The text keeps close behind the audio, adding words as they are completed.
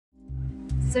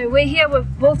So we're here with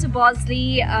Walter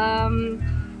Bosley.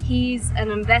 He's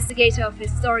an investigator of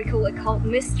historical occult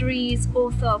mysteries,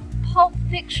 author of pulp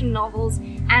fiction novels,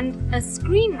 and a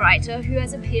screenwriter who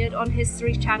has appeared on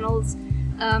History Channel's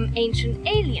Ancient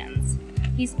Aliens.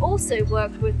 He's also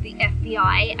worked with the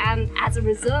FBI and as a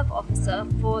reserve officer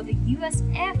for the US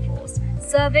Air Force,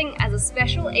 serving as a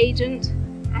special agent,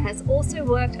 and has also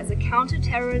worked as a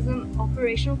counterterrorism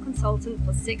operational consultant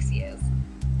for 6 years.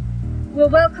 We're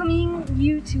welcoming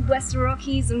you to West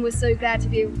Rockies, and we're so glad to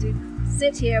be able to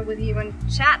sit here with you and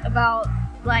chat about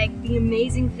the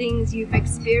amazing things you've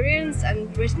experienced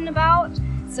and written about.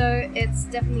 So it's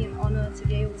definitely an honor to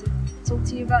be able to talk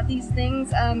to you about these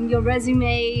things. Your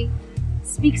resume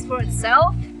speaks for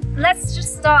itself. Let's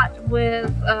just start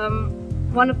with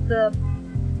one of the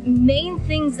main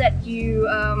things that you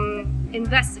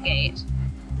investigate,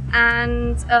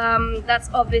 and that's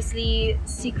obviously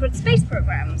secret space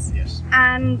programs. Yes.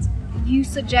 And you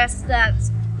suggest that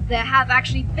there have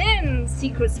actually been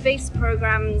secret space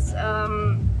programs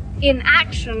in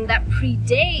action that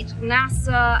predate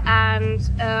NASA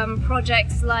and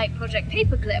projects like Project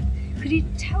Paperclip. Could you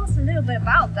tell us a little bit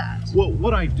about that? Well,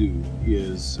 what I do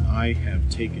is I have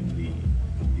taken the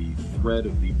thread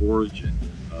of the origin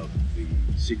of the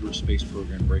secret space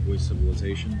program breakaway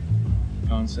civilization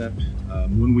concept.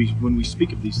 When we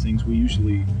speak of these things, we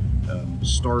usually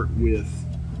start with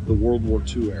the World War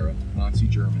II era, Nazi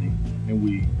Germany, and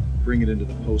we bring it into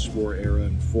the post-war era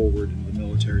and forward into the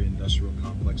military-industrial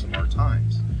complex of our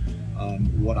times.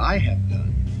 What I have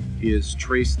done is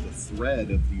trace the thread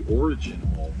of the origin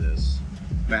of all this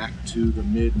back to the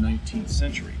mid-19th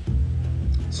century.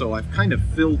 So I've kind of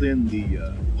filled in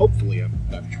the, hopefully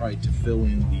I've tried to fill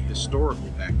in the historical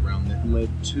background that led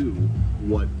to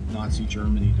what Nazi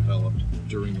Germany developed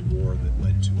during the war that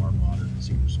led to our modern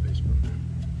secret space program.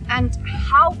 And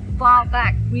how far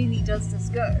back really does this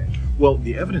go? Well,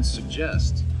 the evidence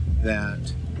suggests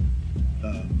that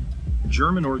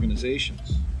German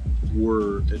organizations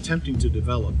were attempting to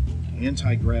develop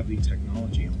anti-gravity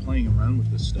technology and playing around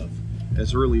with this stuff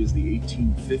as early as the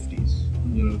 1850s,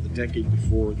 you know, the decade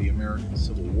before the American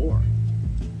Civil War.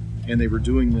 And they were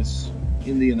doing this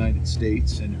in the United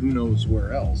States and who knows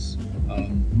where else.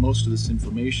 Most of this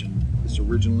information, this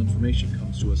original information,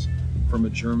 comes to us from a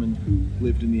German who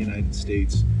lived in the United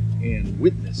States and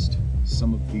witnessed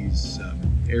some of these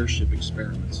airship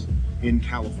experiments in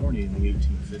California in the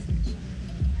 1850s.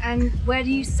 And where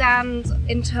do you stand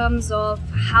in terms of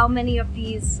how many of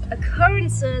these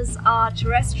occurrences are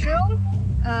terrestrial,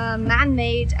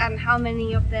 man-made, and how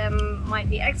many of them might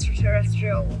be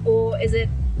extraterrestrial, or is it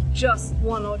just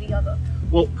one or the other?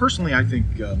 Well, personally, I think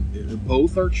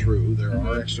both are true. There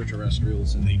are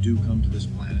extraterrestrials, and they do come to this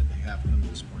planet. They have come to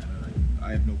this planet.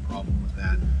 I have no problem with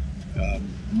that.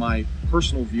 My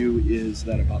personal view is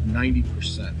that about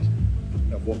 90%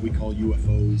 of what we call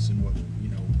UFOs and what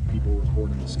people report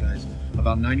in the skies,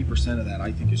 about 90% of that I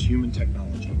think is human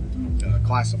technology,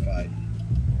 classified.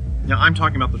 Now I'm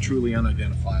talking about the truly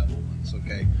unidentifiable ones,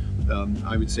 okay?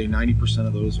 I would say 90%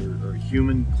 of those are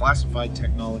human classified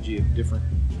technology of different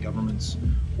governments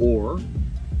or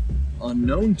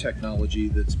unknown technology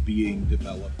that's being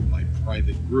developed by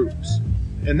private groups.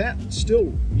 And that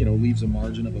still, leaves a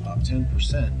margin of about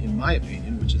 10%, in my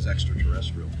opinion, which is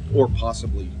extraterrestrial or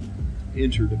possibly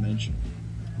interdimensional.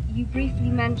 You briefly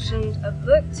mentioned a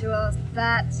book to us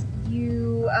that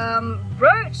you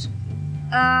wrote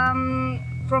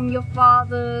from your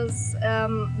father's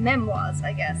memoirs,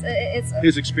 I guess. It's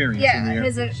his experience. Yeah, in the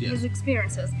Air Force, his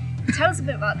experiences. Tell us a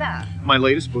bit about that. My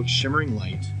latest book, Shimmering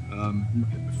Light.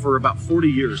 For about 40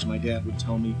 years, my dad would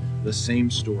tell me the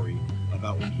same story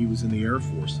about when he was in the Air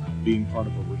Force, being part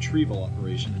of a retrieval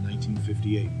operation in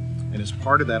 1958. And as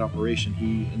part of that operation,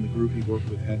 he and the group he worked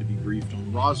with had to be briefed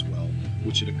on Roswell,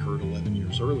 which had occurred 11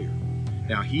 years earlier.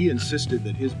 Now, he insisted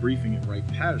that his briefing at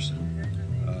Wright-Patterson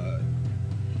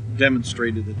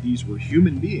demonstrated that these were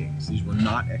human beings. These were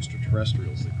not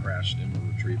extraterrestrials that crashed and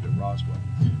were retrieved at Roswell.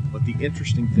 But the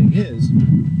interesting thing is,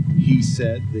 he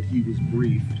said that he was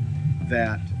briefed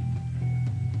that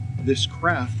this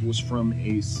craft was from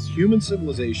a human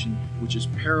civilization which is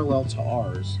parallel to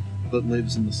ours, but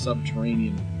lives in the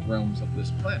subterranean realms of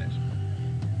this planet,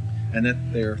 and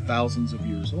that they're thousands of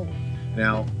years old.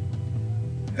 Now,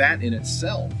 that in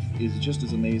itself is just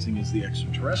as amazing as the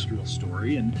extraterrestrial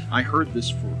story, and I heard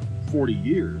this for 40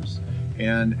 years,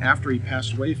 and after he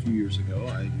passed away a few years ago,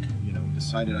 I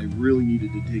decided I really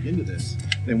needed to dig into this.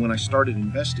 And when I started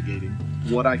investigating,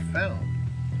 what I found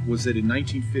was that in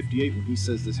 1958, when he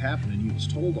says this happened and he was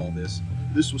told all this,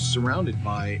 this was surrounded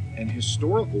by an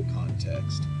historical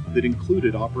context that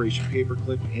included Operation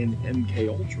Paperclip and MK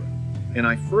Ultra. And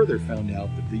I further found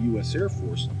out that the U.S. Air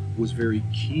Force was very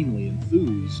keenly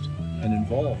enthused and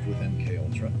involved with MK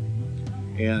Ultra.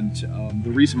 And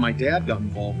the reason my dad got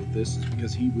involved with this is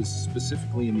because he was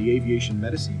specifically in the Aviation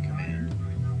Medicine Command,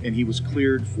 and he was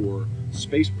cleared for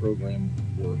space program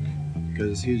work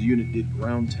because his unit did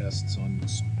ground tests on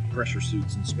pressure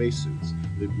suits and spacesuits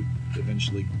that would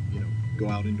eventually, go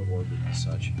out into orbit and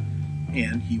such.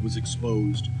 And he was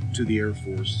exposed to the Air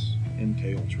Force,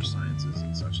 MK Ultra sciences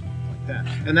and such like that.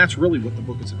 And that's really what the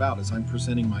book is about, is I'm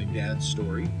presenting my dad's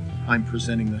story, I'm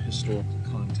presenting the historical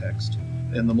context,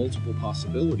 and the multiple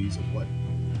possibilities of what,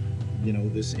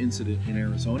 this incident in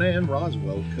Arizona and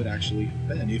Roswell could actually have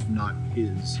been, if not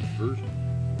his version.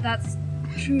 That's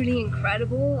truly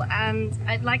incredible, and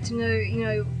I'd like to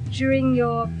know, during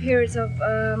your periods of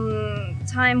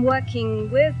time working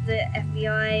with the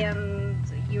FBI and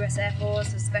US Air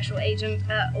Force, a special agent,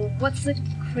 what's the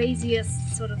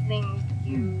craziest sort of thing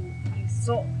you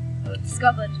saw, or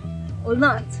discovered, or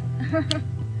learned?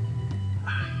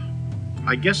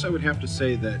 I guess I would have to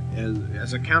say that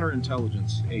as a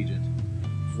counterintelligence agent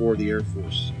for the Air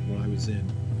Force when I was in,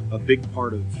 a big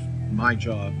part of my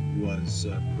job was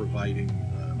providing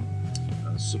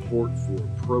support for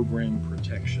program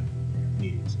protection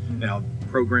needs. Now,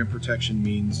 program protection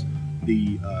means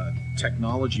the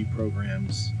technology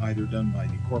programs, either done by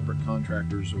the corporate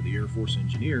contractors or the Air Force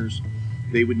engineers,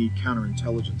 they would need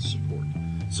counterintelligence support.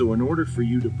 So in order for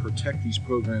you to protect these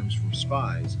programs from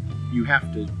spies, you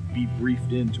have to be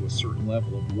briefed into a certain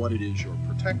level of what it is you're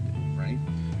protecting, right?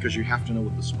 Because you have to know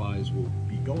what the spies will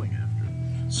be going after.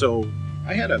 So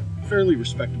I had a fairly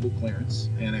respectable clearance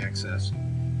and access.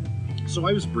 So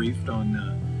I was briefed on,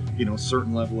 a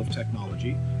certain level of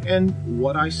technology, and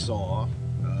what I saw,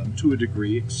 to a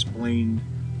degree, explained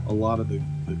a lot of the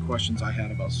questions I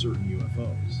had about certain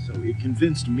UFOs. So it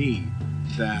convinced me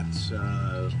that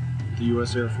the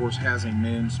U.S. Air Force has a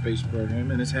manned space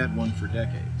program and has had one for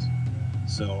decades.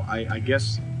 So I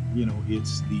guess,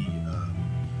 it's the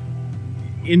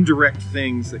indirect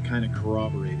things that kind of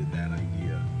corroborated that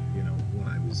idea, when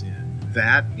I was in.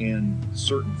 That and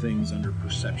certain things under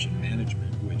perception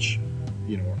management, which,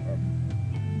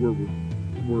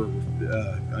 were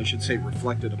I should say,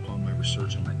 reflected upon my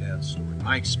research on my dad's story.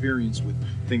 My experience with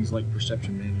things like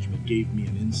perception management gave me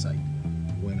an insight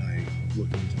when I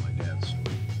looked into my dad's story.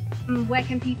 Where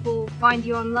can people find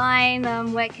you online?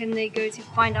 Where can they go to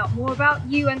find out more about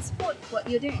you and support what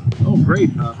you're doing? Oh, great.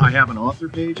 I have an author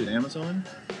page at Amazon,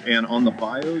 and on the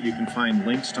bio you can find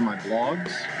links to my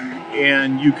blogs,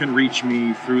 and you can reach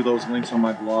me through those links on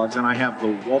my blogs, and I have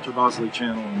the Walter Bosley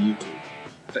channel on YouTube.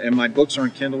 And my books are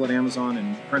on Kindle at Amazon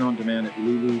and print on demand at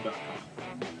lulu.com.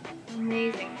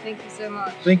 Amazing. Thank you so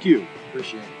much. Thank you.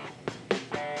 Appreciate it.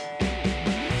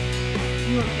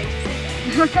 You weren't going to say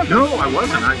that. No, I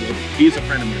wasn't. He's a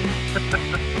friend of mine.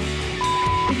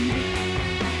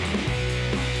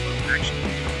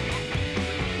 Actually.